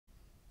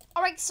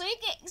Alright, so you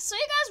guys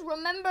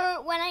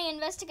remember when I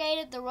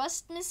investigated the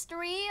Rust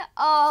mystery?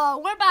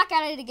 We're back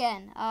at it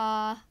again.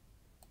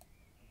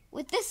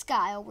 With this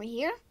guy over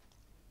here.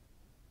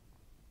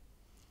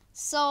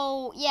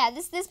 So yeah,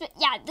 this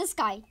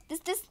guy.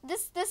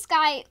 This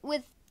guy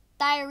with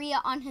diarrhea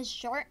on his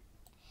shirt.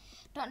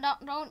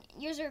 Don't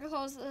use your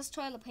clothes as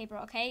toilet paper,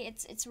 okay?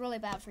 It's really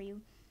bad for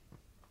you.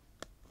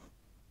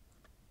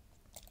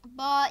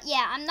 But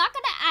yeah, I'm not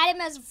gonna add him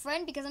as a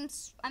friend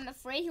because I'm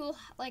afraid he will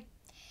like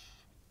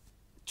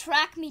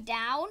track me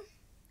down.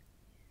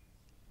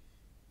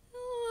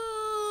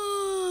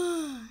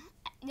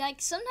 Like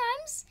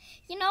sometimes,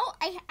 you know,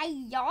 I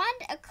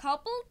yawned a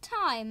couple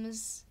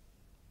times.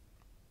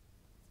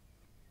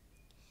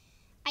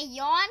 I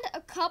yawned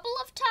a couple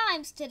of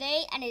times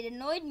today, and it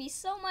annoyed me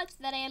so much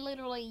that I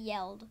literally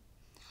yelled.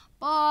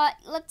 But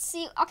let's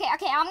see. Okay,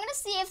 I'm gonna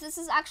see if this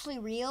is actually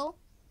real.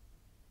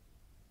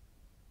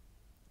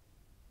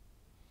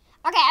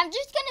 Okay, I'm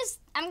gonna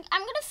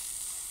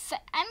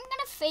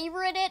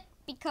favorite it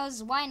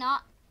because why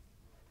not?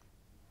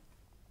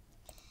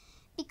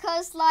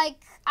 Because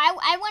like I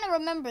want to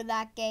remember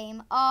that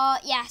game.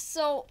 Yeah.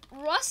 So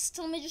Rust.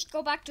 Let me just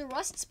go back to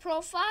Rust's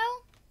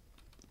profile.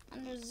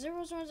 Under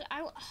 000,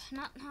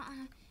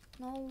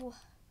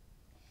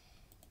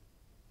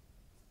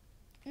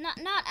 not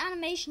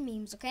animation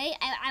memes, okay?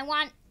 I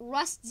want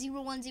Rust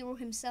 010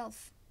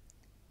 himself.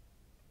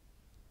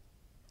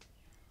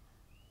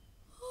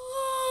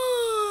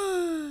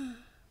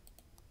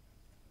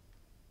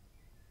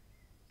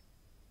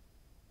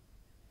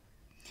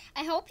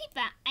 I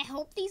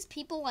hope these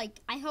people I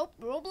hope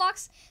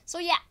Roblox. So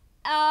yeah.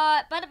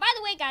 But by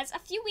the way, guys, a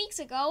few weeks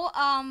ago,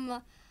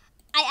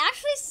 I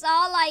actually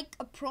saw like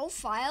a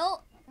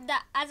profile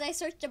that as I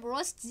searched up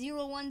Rust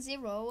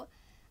 010.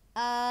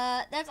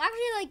 That's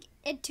actually like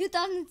in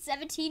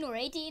 2017 or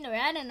 18 or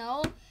I don't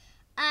know.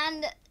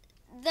 And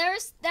there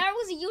was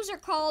a user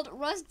called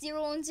Rust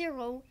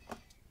 010.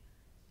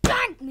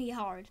 Banged me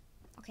hard.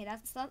 Okay,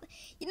 that's not.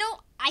 You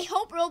know, I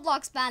hope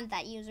Roblox banned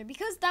that user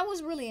because that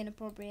was really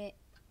inappropriate.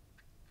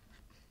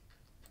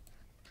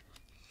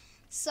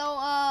 So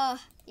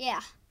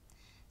yeah.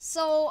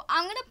 So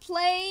I'm gonna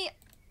play.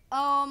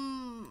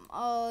 I'm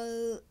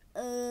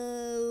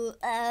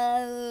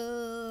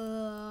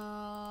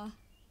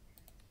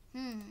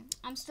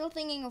still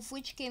thinking of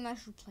which game I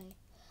should play.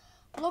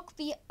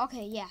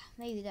 Okay, yeah,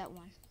 maybe that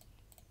one.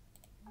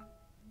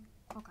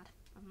 Oh god.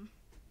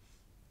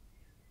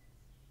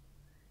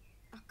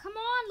 Oh, come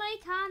on,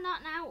 Leica,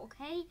 not now,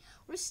 okay?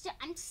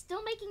 I'm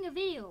still making a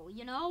video,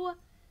 you know?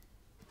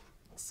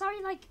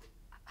 Sorry,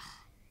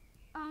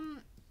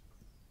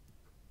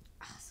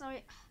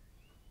 sorry.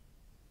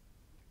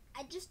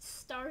 I just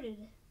started.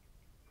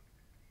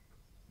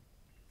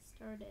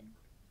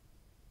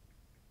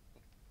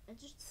 I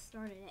just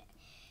started it.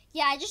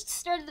 Yeah, I just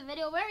started the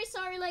video. Very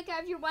sorry,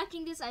 if you're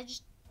watching this, I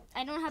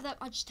don't have that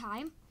much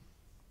time.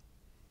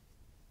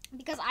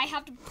 Because I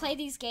have to play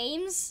these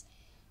games.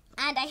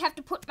 And I have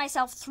to put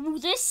myself through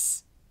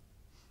this.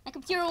 My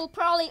computer will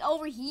probably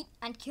overheat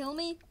and kill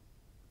me.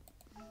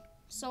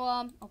 So,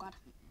 oh god.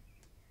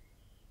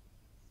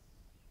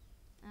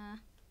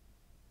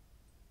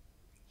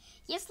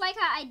 Yes,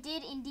 I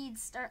did indeed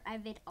start a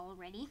vid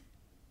already.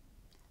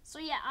 So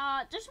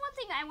yeah, just one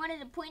thing I wanted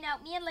to point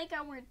out. Me and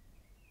Leica were,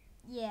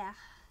 yeah.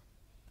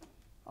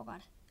 Oh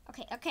god.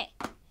 Okay.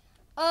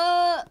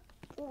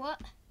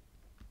 What?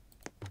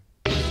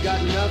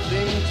 Got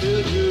nothing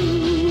to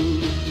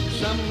do.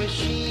 Some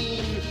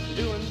machine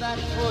doing that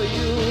for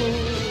you.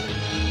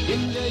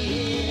 In the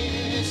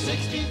year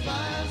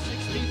 65,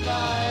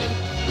 65.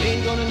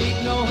 Ain't gonna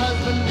need no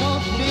husband,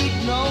 won't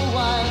need no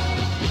wife.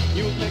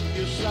 You pick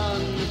your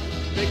son,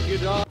 pick your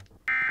dog.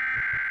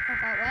 Oh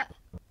god, what?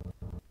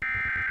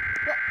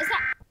 What is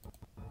that?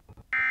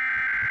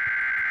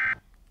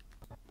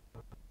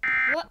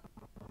 What?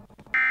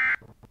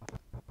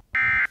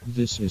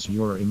 This is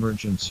your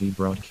emergency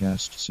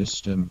broadcast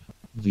system.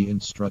 The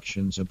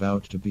instructions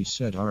about to be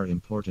said are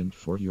important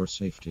for your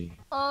safety.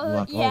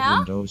 Lock all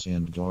windows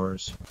and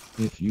doors.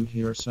 If you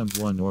hear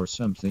someone or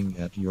something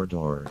at your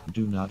door,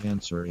 do not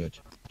answer it.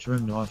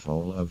 Turn off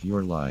all of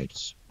your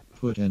lights.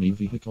 Put any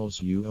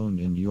vehicles you own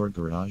in your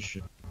garage.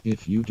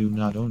 If you do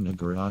not own a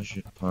garage,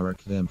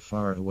 park them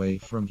far away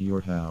from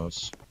your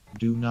house.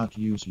 Do not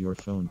use your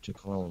phone to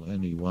call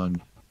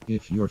anyone.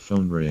 If your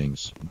phone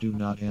rings, do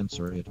not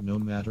answer it no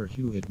matter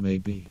who it may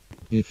be.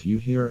 If you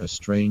hear a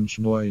strange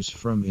noise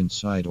from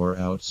inside or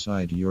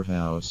outside your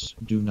house,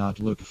 do not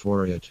look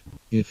for it.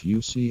 If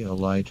you see a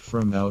light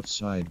from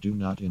outside, do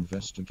not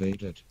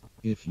investigate it.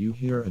 If you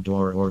hear a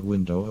door or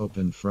window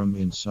open from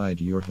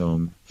inside your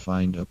home,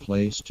 find a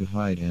place to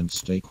hide and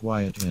stay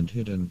quiet and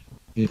hidden.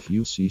 If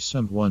you see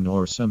someone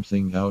or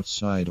something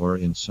outside or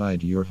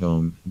inside your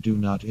home, do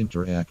not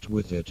interact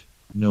with it,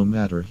 no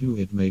matter who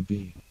it may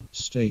be.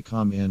 Stay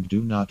calm and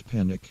do not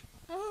panic.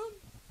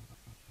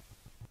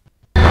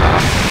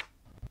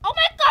 Oh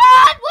my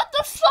god! What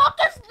the fuck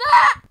is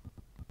that?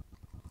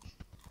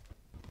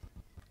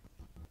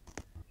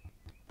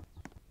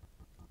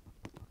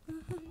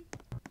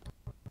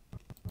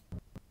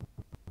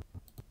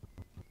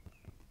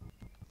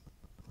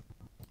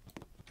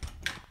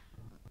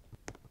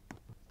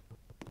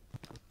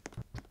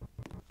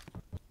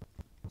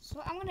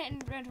 So I'm gonna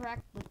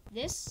interact with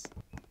this.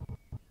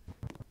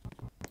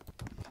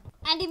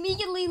 And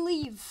immediately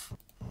leave.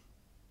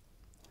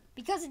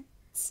 Because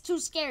it's too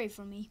scary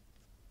for me.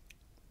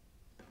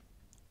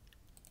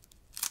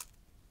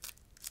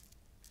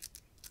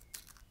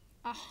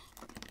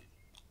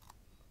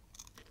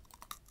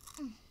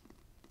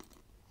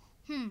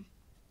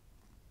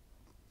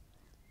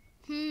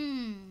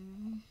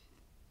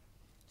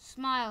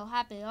 Smile,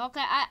 happy.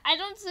 Okay, I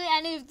don't see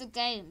any of the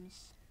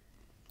games.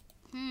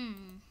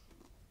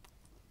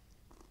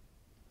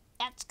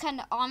 That's kind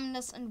of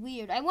ominous and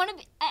weird. I want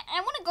to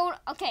go.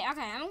 Okay. I'm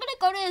gonna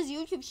go to his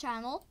YouTube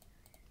channel.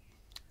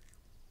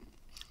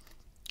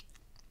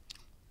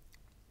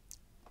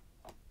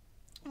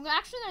 I'm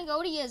actually gonna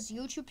go to his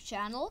YouTube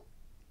channel.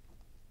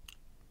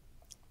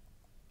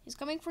 He's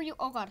coming for you.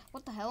 Oh God,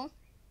 what the hell?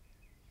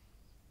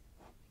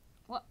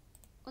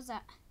 What's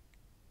that?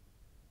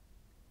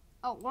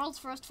 Oh, world's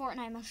first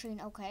Fortnite machine.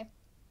 Okay.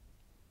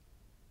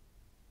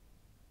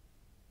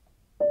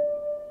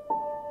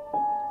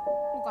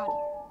 Oh God.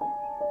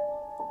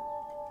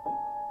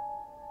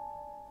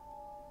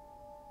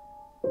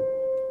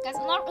 Guys,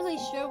 I'm not really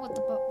sure what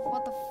the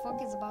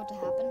fuck is about to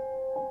happen.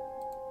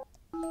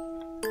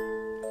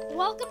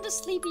 Welcome to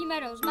Sleepy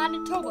Meadows,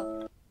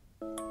 Manitoba.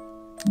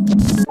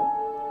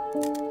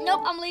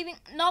 Nope, I'm leaving.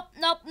 Nope.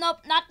 Not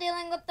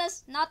dealing with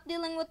this. Not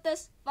dealing with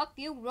this. Fuck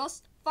you,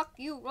 Rust. Fuck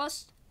you,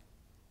 Rust.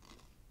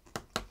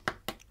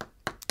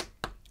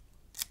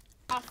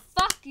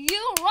 Fuck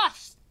you,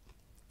 Rust.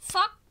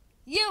 Fuck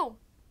you.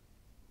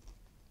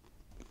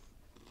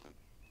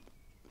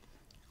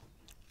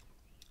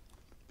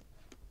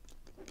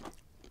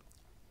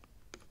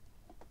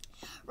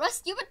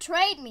 Rust, you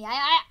betrayed me.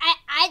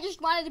 I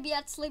just wanted to be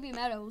at Sleepy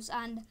Meadows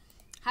and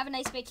have a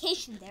nice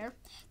vacation there.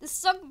 This is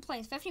Sunken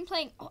Plains. 15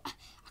 playing. Oh,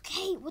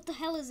 okay, what the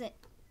hell is it?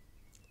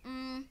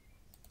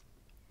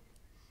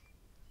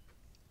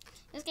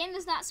 This game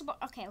does not support.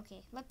 Okay.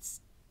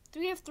 Let's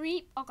 3 of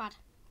 3. Oh God.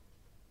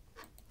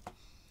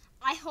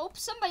 I hope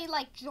somebody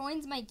like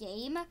joins my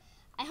game.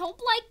 I hope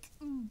like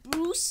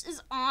Bruce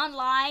is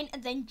online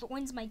and then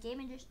joins my game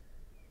and just.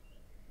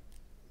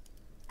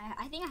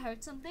 I think I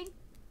heard something.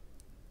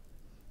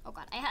 Oh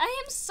God, I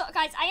am so,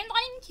 guys, I am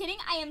not even kidding.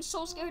 I am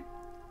so scared.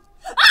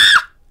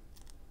 Ah!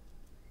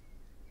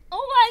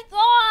 Oh my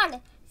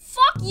God!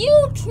 Fuck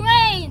you,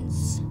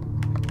 trains!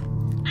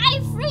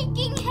 I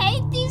freaking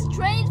hate these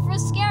trains for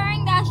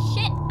scaring that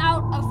shit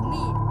out of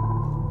me.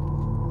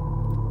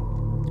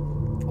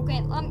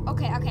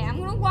 Okay, I'm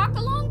gonna walk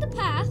along the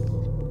path.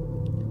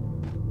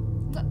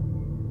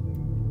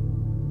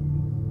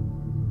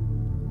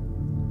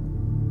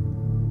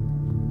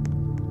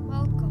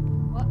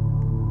 Welcome. What?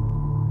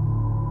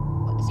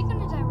 Is he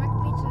gonna direct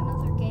me to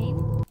another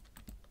game?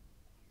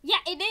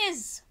 Yeah, it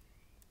is.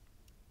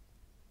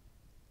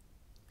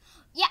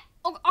 Yeah,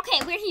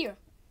 okay, we're here.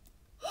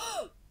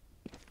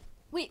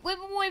 Wait.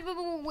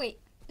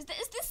 Is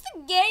this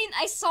the game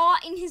I saw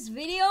in his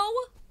video?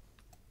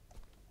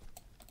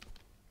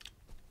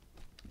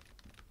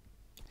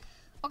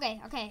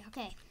 Okay.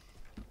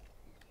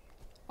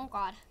 Oh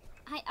God.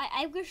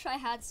 I wish I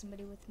had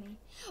somebody with me.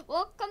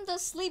 Welcome to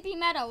Sleepy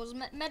Meadows,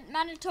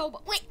 Manitoba.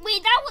 Wait,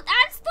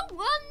 that's the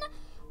one.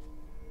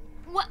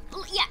 What?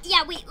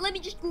 Yeah. Wait, let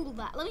me just Google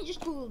that. Hold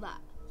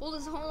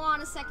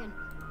on a second.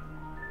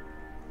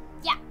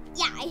 Yeah,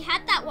 I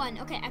had that one.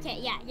 Okay.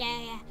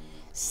 Yeah.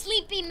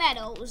 Sleepy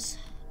Meadows,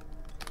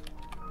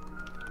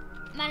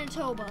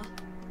 Manitoba.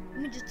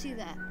 Let me just see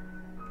that.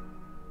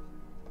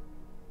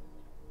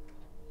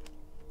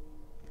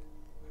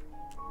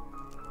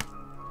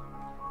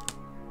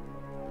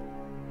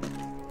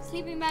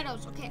 Sleepy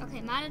Meadows.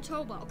 Okay,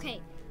 Manitoba.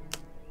 Okay.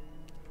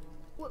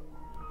 What?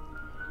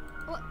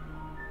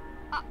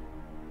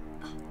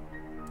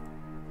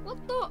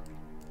 What the?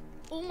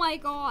 Oh my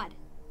God.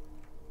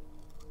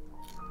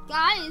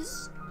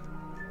 Guys.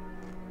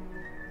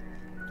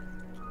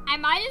 I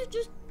might have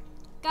just...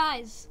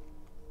 Guys.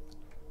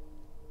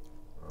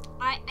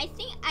 I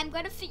think I'm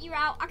gonna figure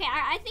out... Okay,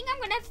 I think I'm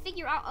gonna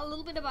figure out a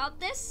little bit about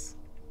this.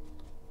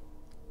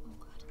 Oh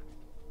God.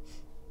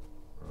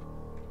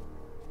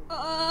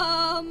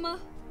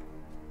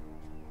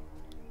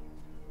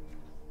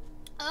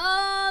 Oh God.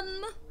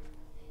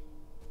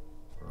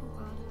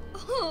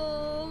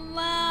 Oh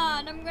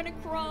man, I'm gonna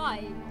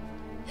cry.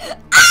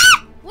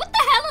 Ah! What the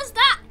hell is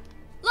that?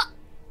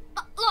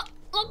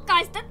 Look,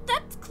 guys,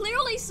 that's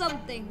clearly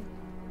something.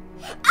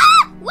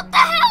 Ah! What the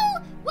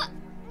hell? What?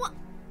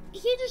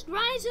 He just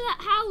ran into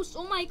that house.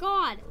 Oh my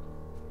God.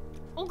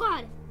 Oh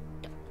God.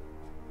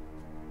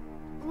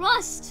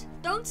 Rust,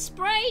 don't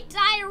spray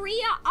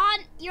diarrhea on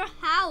your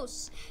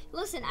house.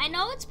 Listen, I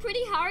know it's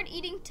pretty hard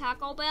eating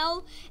Taco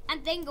Bell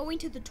and then going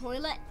to the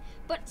toilet,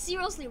 but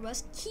seriously,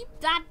 Rust, keep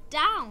that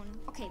down.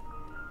 Okay.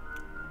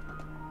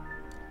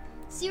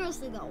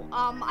 Seriously though,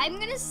 I'm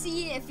gonna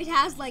see if it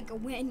has like a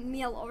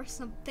windmill or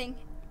something.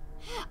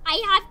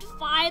 I have to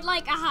find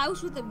like a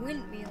house with a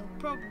windmill,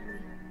 probably.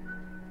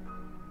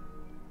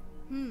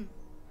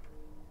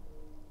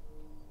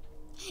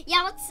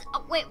 Yeah, let's.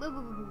 Wait.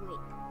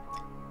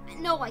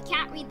 No, I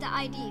can't read the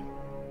ID.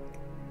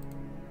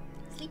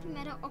 Sleepy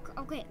Meadow.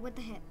 Okay. What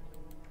the heck?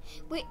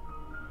 Wait.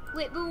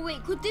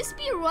 Could this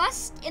be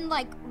Rust in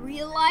like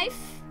real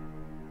life?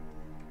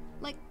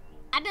 Like,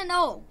 I don't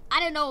know.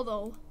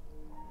 Though.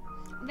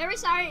 I'm very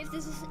sorry if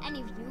this is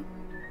any of you.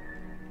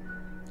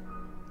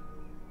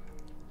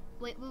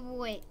 Wait.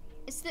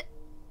 Is the?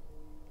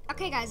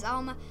 Okay, guys.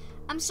 I'm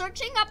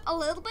searching up a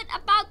little bit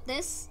about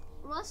this.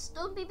 Rust,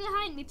 don't be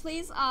behind me,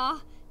 please.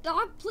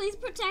 Dog, please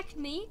protect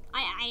me.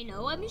 I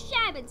know I'm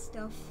shy and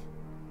stuff.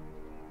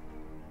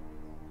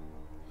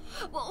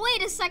 Well,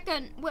 wait a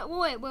second.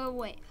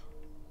 Wait.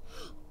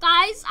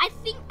 Guys, I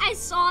think I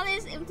saw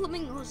this in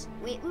Flamingos.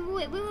 Wait.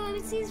 Let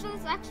me see if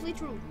it's actually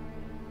true.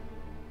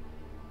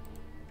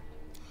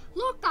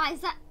 Look, guys,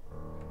 that.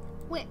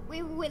 Wait.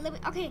 Let me.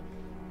 Okay.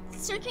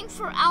 Searching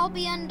for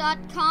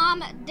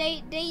Albion.com.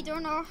 They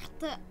don't know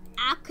the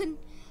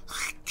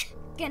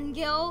can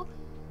go.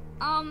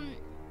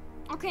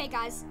 Okay,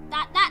 guys,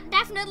 that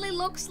definitely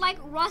looks like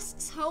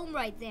Rust's home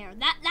right there.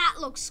 That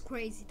looks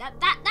crazy. That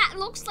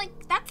looks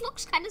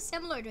kind of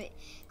similar to it.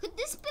 Could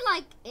this be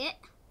like it?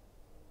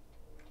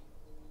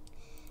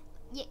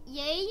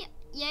 Yay.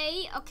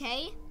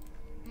 Okay.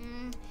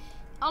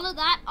 All of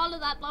that.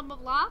 Blah blah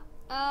blah.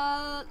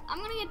 I'm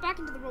gonna get back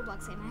into the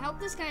Roblox game. I hope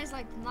this guy is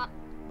like not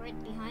right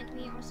behind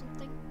me or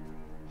something.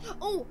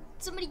 Oh,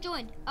 somebody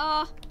joined.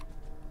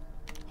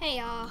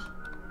 Hey,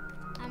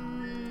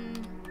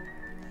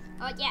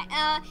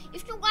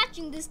 if you're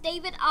watching this,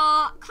 David,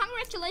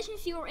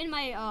 congratulations, you were in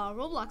my,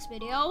 Roblox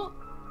video.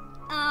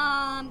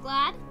 I'm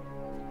glad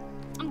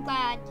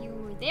you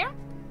were there.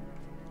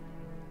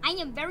 I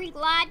am very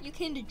glad you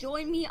came to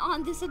join me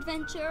on this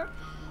adventure.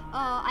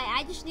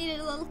 I just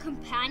needed a little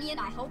companion.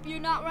 I hope you're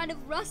not one of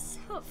Rust's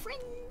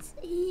friends.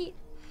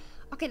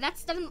 Okay,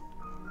 that's the,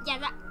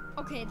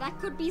 okay, that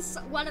could be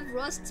one of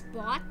Rust's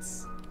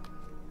bots.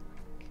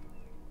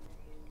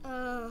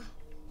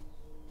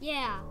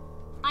 Yeah.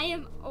 I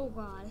am. Oh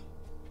god.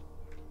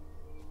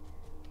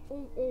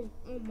 Oh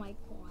my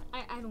god.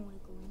 I don't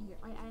want to go in here.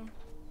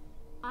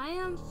 I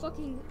am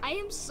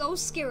so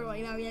scared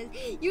right now, guys.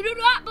 You do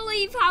not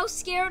believe how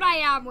scared I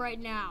am right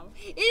now.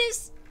 It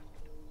is.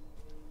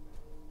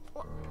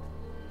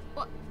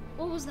 What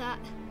was that?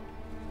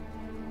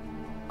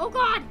 Oh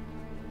god.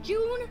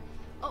 June.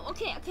 Oh,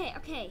 okay.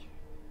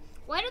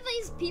 Why do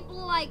these people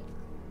like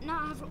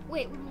not have?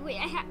 Wait.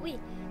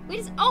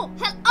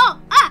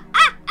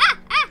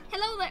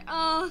 Hello there.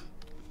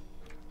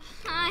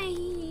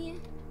 Hi.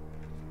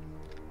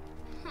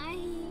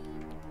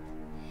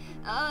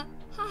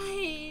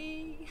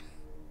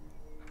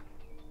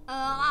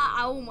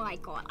 Oh my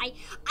god. I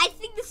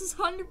think this is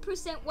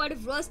 100% one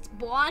of Rust's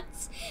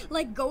bots,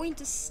 like going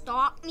to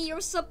stalk me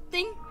or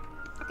something.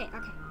 Okay.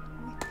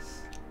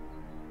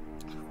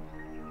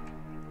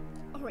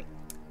 Alright.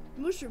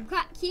 Mushroom,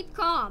 keep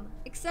calm.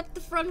 Accept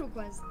the friend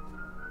request.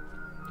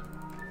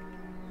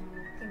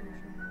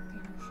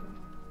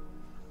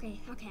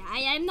 Okay, I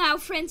am now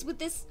friends with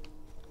this.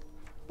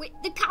 Wait,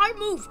 the car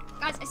moved.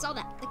 Guys, I saw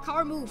that. The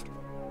car moved.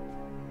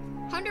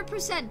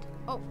 100%.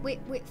 Oh, wait,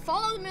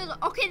 follow the middle.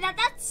 Okay,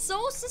 that's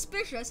so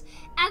suspicious.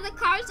 And the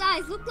car's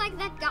eyes look like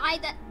that guy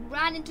that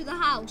ran into the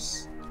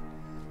house.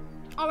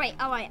 Alright.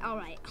 I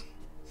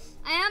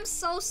am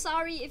so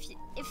sorry if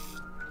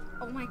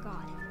oh my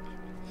god.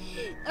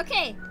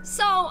 Okay,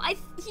 so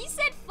he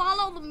said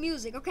follow the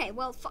music. Okay,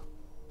 well,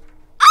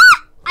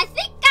 I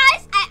think,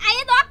 guys, I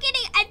am not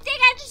kidding. I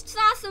think I just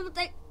saw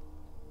something.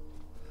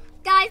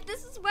 Guys,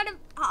 this is one of,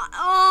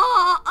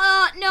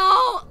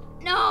 no.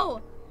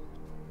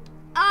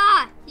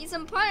 He's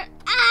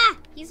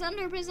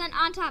 100%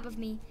 on top of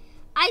me.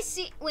 I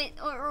see, wait,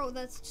 oh,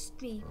 that's just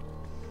me.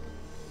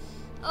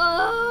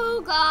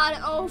 Oh,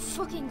 God, oh,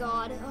 fucking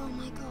God. Oh,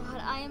 my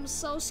God, I am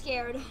so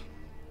scared.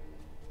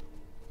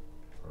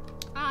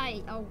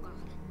 Oh, God.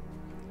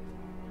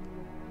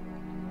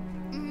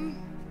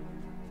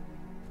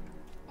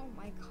 Oh,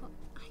 my God,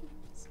 I am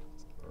so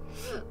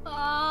scared.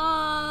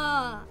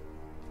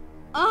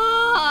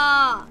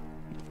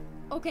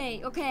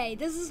 Okay,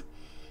 this is,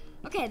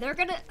 okay, they're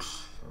gonna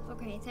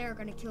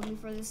kill me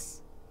for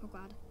this. Oh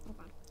god.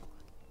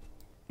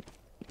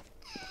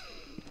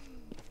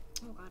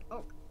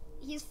 Oh,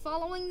 he's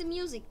following the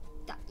music.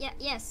 Yeah,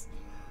 yes.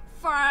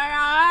 For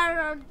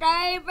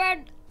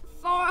David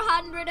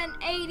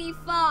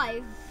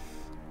 485.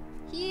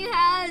 He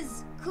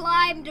has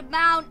climbed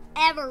Mount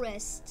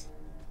Everest.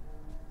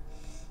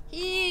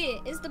 He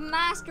is the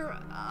master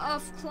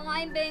of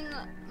climbing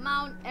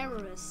Mount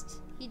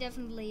Everest. He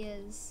definitely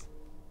is.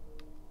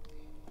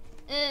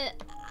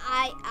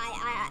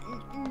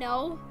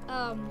 No.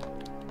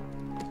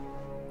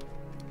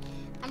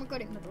 I'm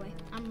recording,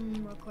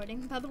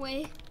 by the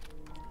way.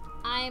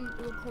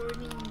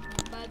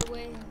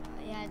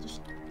 Yeah,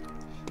 just.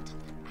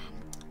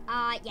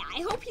 Yeah,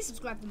 I hope you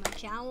subscribe to my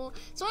channel.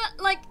 So,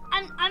 like,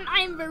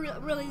 I'm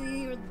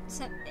really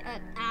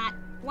at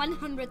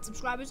 100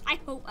 subscribers. I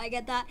hope I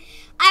get that.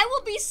 I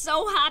will be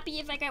so happy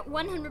if I get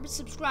 100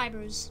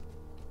 subscribers.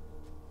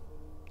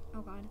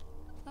 Oh god.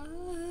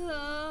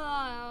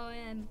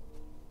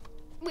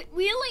 Wait,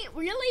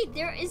 really?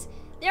 There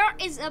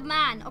is a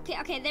man.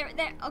 Okay, there.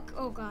 Okay,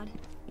 oh God.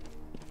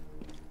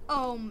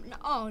 Oh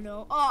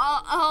no!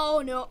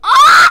 Oh no!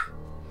 Ah!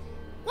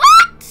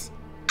 What?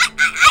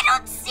 I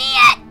don't see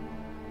it.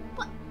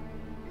 What?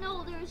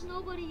 No, there's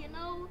nobody. You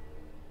know.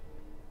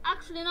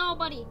 Actually,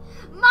 nobody.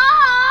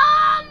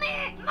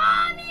 Mommy!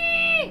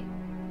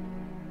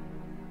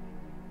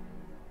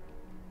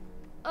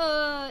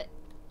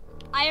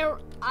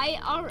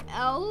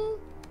 IRL?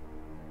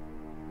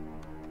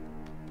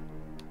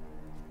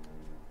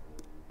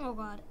 Oh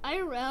God,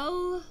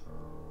 IRL?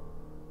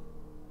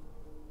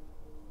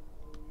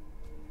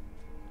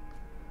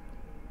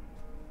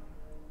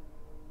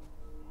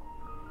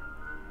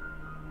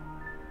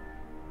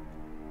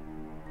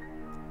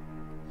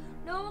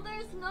 No,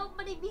 there's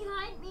nobody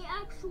behind me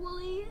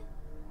actually.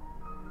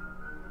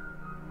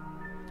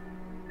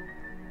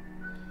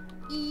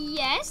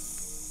 Yes.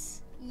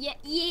 Yeah,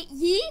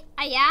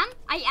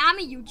 I am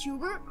a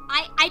YouTuber.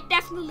 I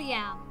definitely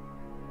am.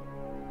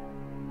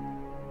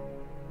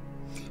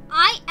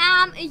 I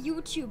am a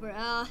YouTuber.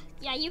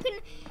 Yeah, you can.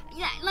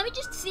 Yeah, let me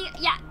just see.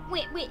 Yeah,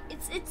 wait.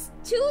 It's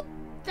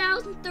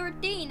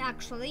 2013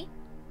 actually.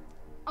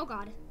 Oh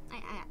God,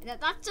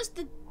 that's just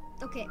the.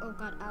 Okay. Oh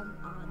God.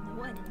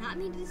 No, I did not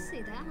mean to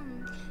say that.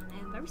 I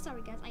am very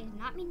sorry, guys. I did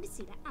not mean to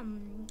say that.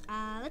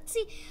 Let's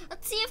see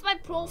if my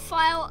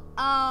profile.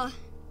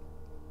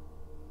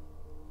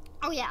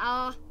 Oh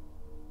yeah.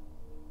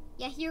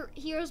 Yeah.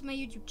 Here's my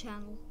YouTube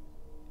channel.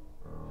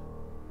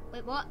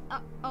 Wait, what?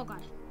 Oh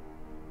God.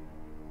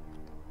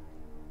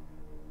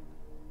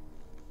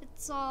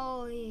 It's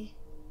all.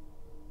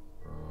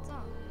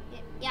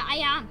 Yeah, I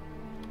am.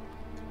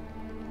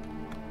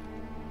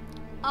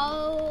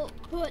 I'll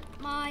put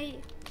my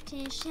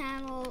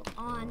channel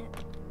on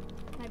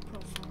my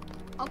profile.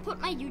 I'll put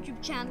my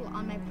YouTube channel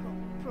on my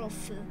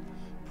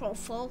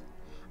profile.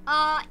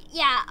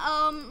 Yeah,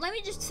 let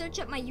me just search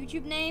up my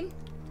YouTube name.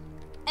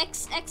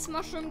 XX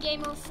Mushroom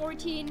Gamer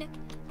 14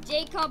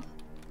 Jacob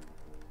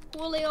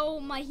Julio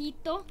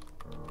Majito.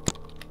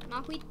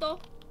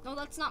 No,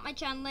 that's not my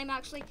channel name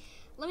actually.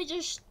 Let me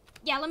just,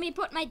 yeah, let me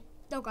put my,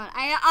 oh God,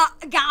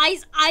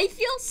 guys, I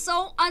feel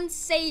so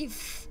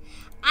unsafe.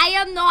 I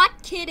am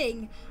not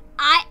kidding.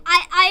 I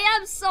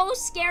am so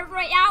scared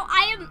right now.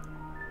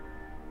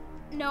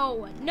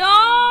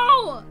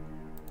 No.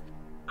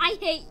 I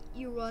hate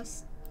you,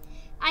 Russ.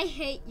 I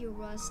hate you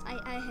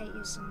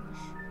so much.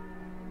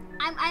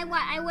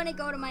 I want to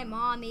go to my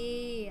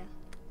mommy.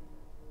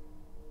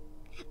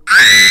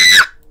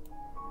 Ah!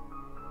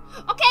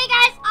 Okay,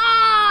 guys.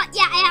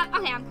 Yeah,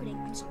 okay, I'm quitting.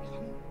 I'm sorry.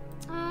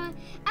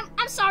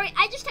 I'm sorry.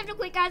 I just have to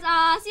quit, guys.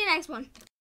 See you next one.